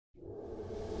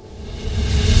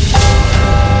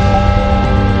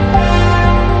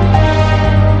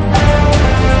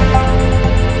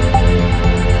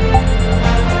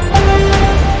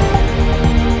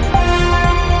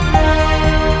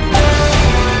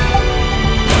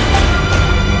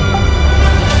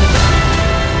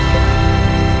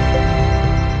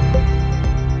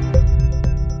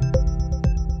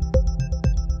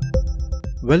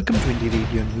Welcome to Indie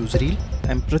Radio Newsreel.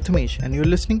 I'm Prathamesh and you're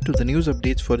listening to the news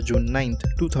updates for June 9th,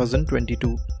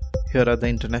 2022. Here are the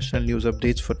international news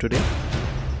updates for today.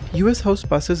 US House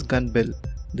passes gun bill.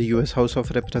 The US House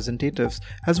of Representatives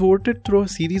has voted through a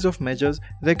series of measures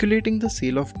regulating the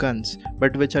sale of guns,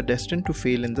 but which are destined to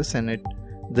fail in the Senate.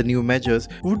 The new measures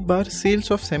would bar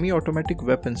sales of semi-automatic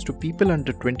weapons to people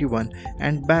under 21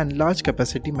 and ban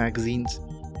large-capacity magazines.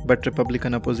 But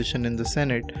Republican opposition in the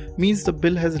Senate means the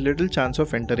bill has little chance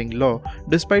of entering law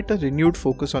despite a renewed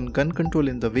focus on gun control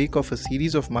in the wake of a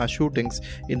series of mass shootings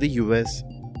in the US.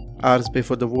 Hours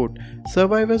before the vote,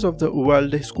 survivors of the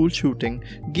Uvalde school shooting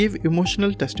gave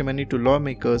emotional testimony to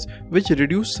lawmakers, which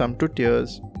reduced some to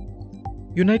tears.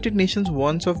 United Nations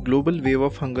warns of global wave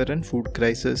of hunger and food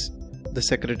crisis. The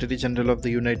Secretary General of the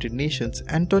United Nations,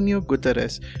 Antonio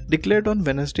Guterres, declared on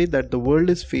Wednesday that the world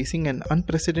is facing an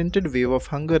unprecedented wave of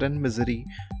hunger and misery,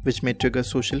 which may trigger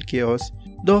social chaos.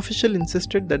 The official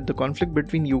insisted that the conflict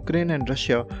between Ukraine and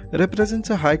Russia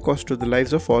represents a high cost to the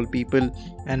lives of all people,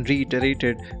 and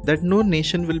reiterated that no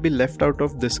nation will be left out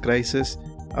of this crisis.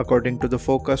 According to the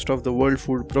forecast of the World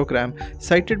Food Programme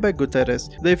cited by Guterres,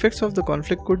 the effects of the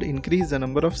conflict could increase the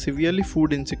number of severely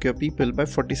food insecure people by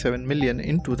 47 million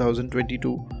in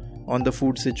 2022. On the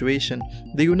food situation,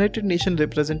 the United Nations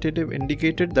representative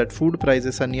indicated that food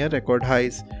prices are near record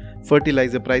highs.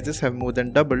 Fertilizer prices have more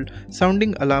than doubled,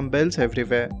 sounding alarm bells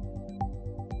everywhere.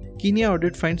 Kenya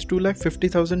audit finds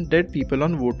 250,000 dead people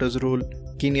on voters' roll.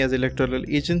 Kenya's electoral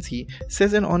agency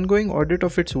says an ongoing audit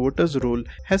of its voters' roll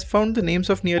has found the names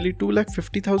of nearly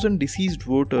 250,000 deceased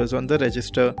voters on the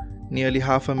register. Nearly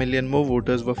 500,000 more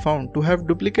voters were found to have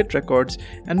duplicate records,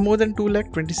 and more than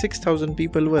 226,000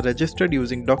 people were registered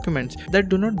using documents that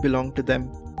do not belong to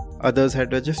them. Others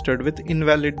had registered with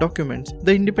invalid documents.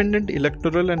 The Independent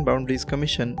Electoral and Boundaries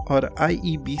Commission, or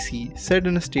IEBC, said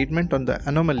in a statement on the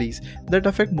anomalies that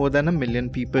affect more than 1 million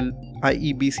people.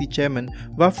 IEBC chairman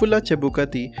Wafula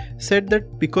Chebukati said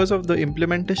that because of the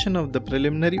implementation of the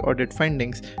preliminary audit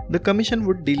findings, the commission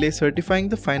would delay certifying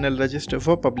the final register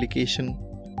for publication.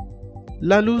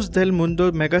 La Luz del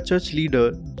Mundo megachurch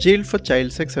leader jailed for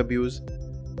child sex abuse.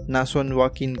 Nason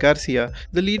Joaquin Garcia,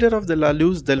 the leader of the La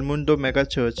Luz del Mundo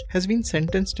megachurch, has been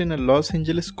sentenced in a Los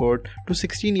Angeles court to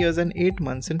 16 years and 8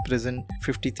 months in prison.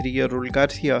 53-year-old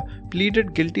Garcia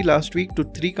pleaded guilty last week to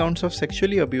 3 counts of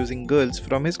sexually abusing girls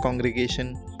from his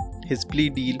congregation. His plea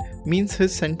deal means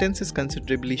his sentence is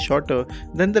considerably shorter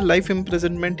than the life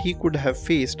imprisonment he could have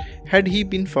faced had he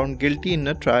been found guilty in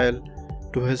a trial.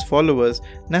 To his followers,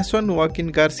 Nason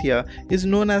Joaquin Garcia is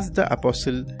known as the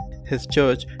Apostle. His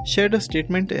church shared a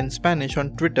statement in Spanish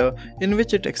on Twitter in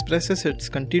which it expresses its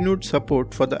continued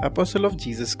support for the Apostle of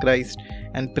Jesus Christ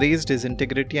and praised his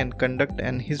integrity and conduct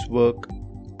and his work.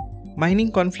 Mining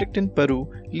conflict in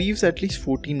Peru leaves at least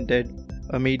 14 dead.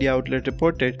 A media outlet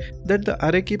reported that the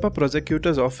Arequipa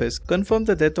prosecutor's office confirmed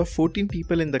the death of 14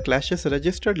 people in the clashes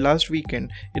registered last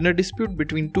weekend in a dispute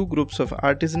between 2 groups of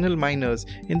artisanal miners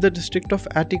in the district of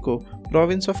Atico,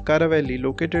 province of Caravelli,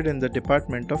 located in the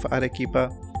department of Arequipa.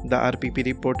 The RPP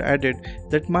report added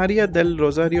that Maria del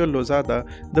Rosario Lozada,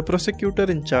 the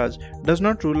prosecutor in charge, does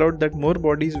not rule out that more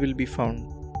bodies will be found.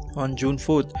 On June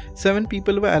 4th, 7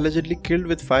 people were allegedly killed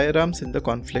with firearms in the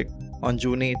conflict. On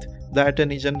June 8th, the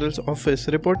Attorney General's office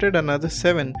reported another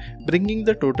 7, bringing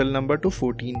the total number to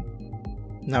 14.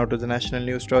 Now to the national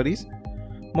news stories.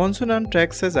 Monsoon on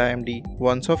track, says IMD,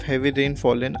 warns of heavy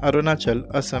rainfall in Arunachal,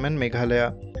 Assam and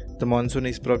Meghalaya. The monsoon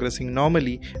is progressing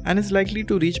normally and is likely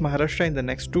to reach Maharashtra in the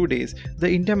next 2 days, the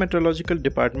India Meteorological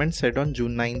Department said on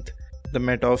June 9th. The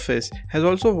Met Office has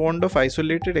also warned of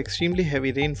isolated extremely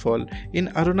heavy rainfall in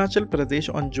Arunachal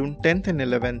Pradesh on June 10th and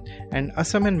 11th and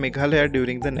Assam and Meghalaya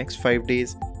during the next 5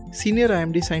 days. Senior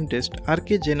IMD scientist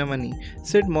R.K. Jenamani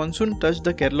said monsoon touched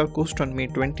the Kerala coast on May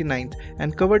 29th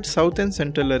and covered South and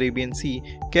Central Arabian Sea,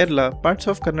 Kerala, parts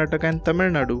of Karnataka and Tamil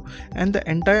Nadu, and the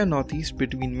entire northeast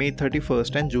between May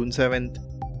 31st and June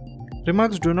 7th.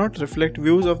 Remarks do not reflect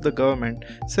views of the government,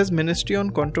 says Ministry on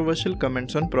controversial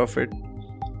comments on Prophet.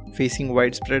 Facing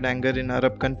widespread anger in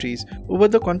Arab countries over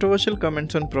the controversial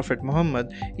comments on Prophet Muhammad,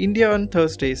 India on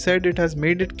Thursday said it has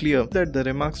made it clear that the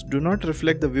remarks do not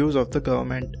reflect the views of the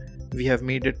government. We have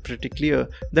made it pretty clear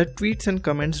that tweets and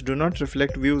comments do not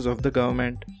reflect views of the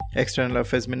government, External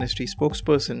Affairs Ministry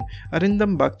spokesperson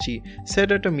Arindam Bagchi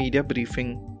said at a media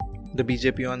briefing. The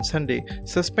BJP on Sunday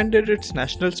suspended its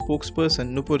national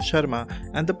spokesperson Nupur Sharma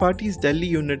and the party's Delhi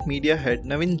unit media head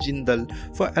Navin Jindal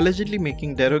for allegedly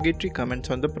making derogatory comments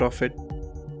on the Prophet.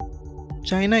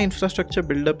 China infrastructure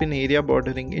buildup in area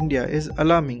bordering India is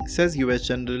alarming, says US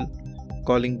General.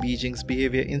 calling Beijing's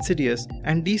behavior insidious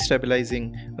and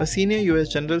destabilizing. A senior US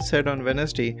general said on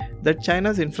Wednesday that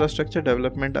China's infrastructure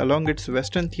development along its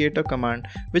Western Theater Command,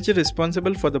 which is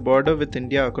responsible for the border with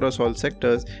India across all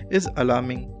sectors, is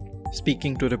alarming.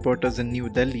 Speaking to reporters in New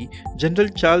Delhi, General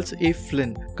Charles A.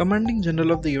 Flynn, Commanding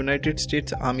General of the United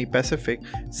States Army Pacific,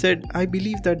 said, "I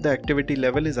believe that the activity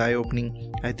level is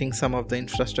eye-opening. I think some of the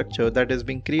infrastructure that is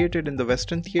being created in the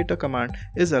Western Theater Command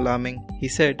is alarming." He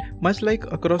said, much like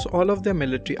across all of their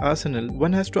military arsenal,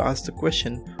 one has to ask the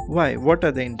question, why? What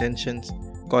are the intentions?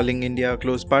 Calling India a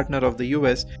close partner of the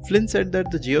US, Flynn said that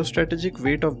the geostrategic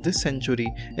weight of this century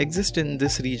exists in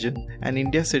this region and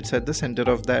India sits at the center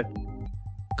of that.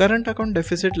 Current account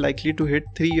deficit likely to hit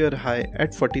 3-year high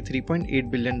at $43.8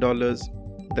 billion.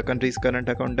 The country's current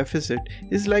account deficit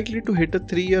is likely to hit a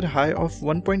 3-year high of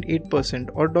 1.8%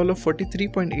 or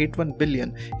 $43.81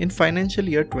 billion in financial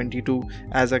year 22,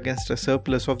 as against a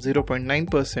surplus of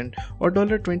 0.9% or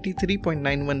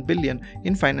 $23.91 billion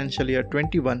in financial year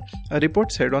 21, a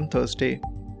report said on Thursday.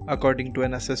 According to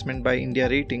an assessment by India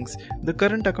Ratings, the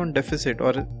current account deficit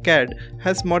or CAD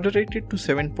has moderated to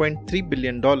 $7.3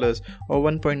 billion or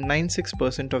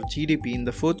 1.96% of GDP in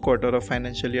the fourth quarter of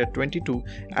financial year 22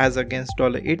 as against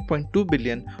 $8.2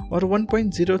 billion or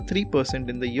 1.03%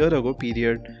 in the year-ago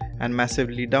period, and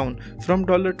massively down from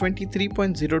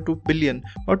 $23.02 billion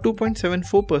or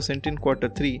 2.74% in quarter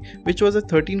 3, which was a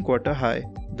 13-quarter high.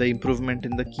 The improvement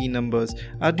in the key numbers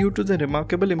are due to the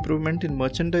remarkable improvement in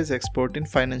merchandise export in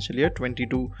financial year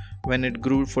 22, when it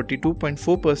grew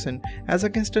 42.4% as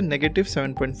against a negative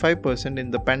 7.5%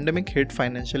 in the pandemic-hit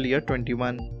financial year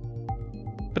 21.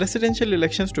 Presidential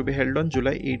elections to be held on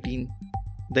July 18.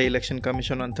 The Election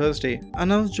Commission on Thursday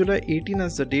announced July 18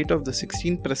 as the date of the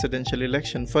 16th presidential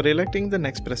election for electing the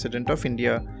next President of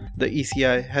India. The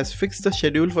ECI has fixed the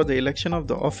schedule for the election of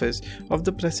the office of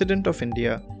the President of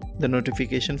India. The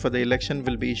notification for the election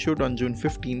will be issued on June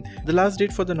 15. The last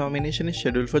date for the nomination is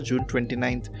scheduled for June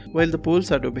 29th, while the polls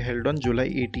are to be held on July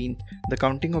 18th. The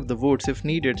counting of the votes, if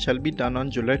needed, shall be done on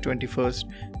July 21st,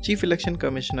 Chief Election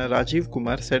Commissioner Rajiv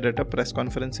Kumar said at a press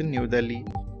conference in New Delhi.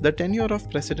 The tenure of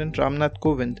President Ramnath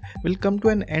Kovind will come to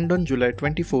an end on July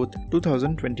 24,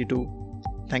 2022.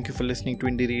 Thank you for listening to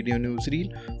Indie Radio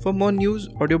Newsreel. For more news,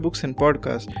 audiobooks and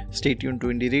podcasts, stay tuned to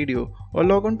Indie Radio or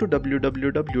log on to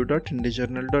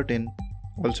www.indiejournal.in.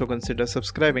 Also consider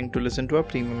subscribing to listen to our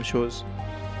premium shows.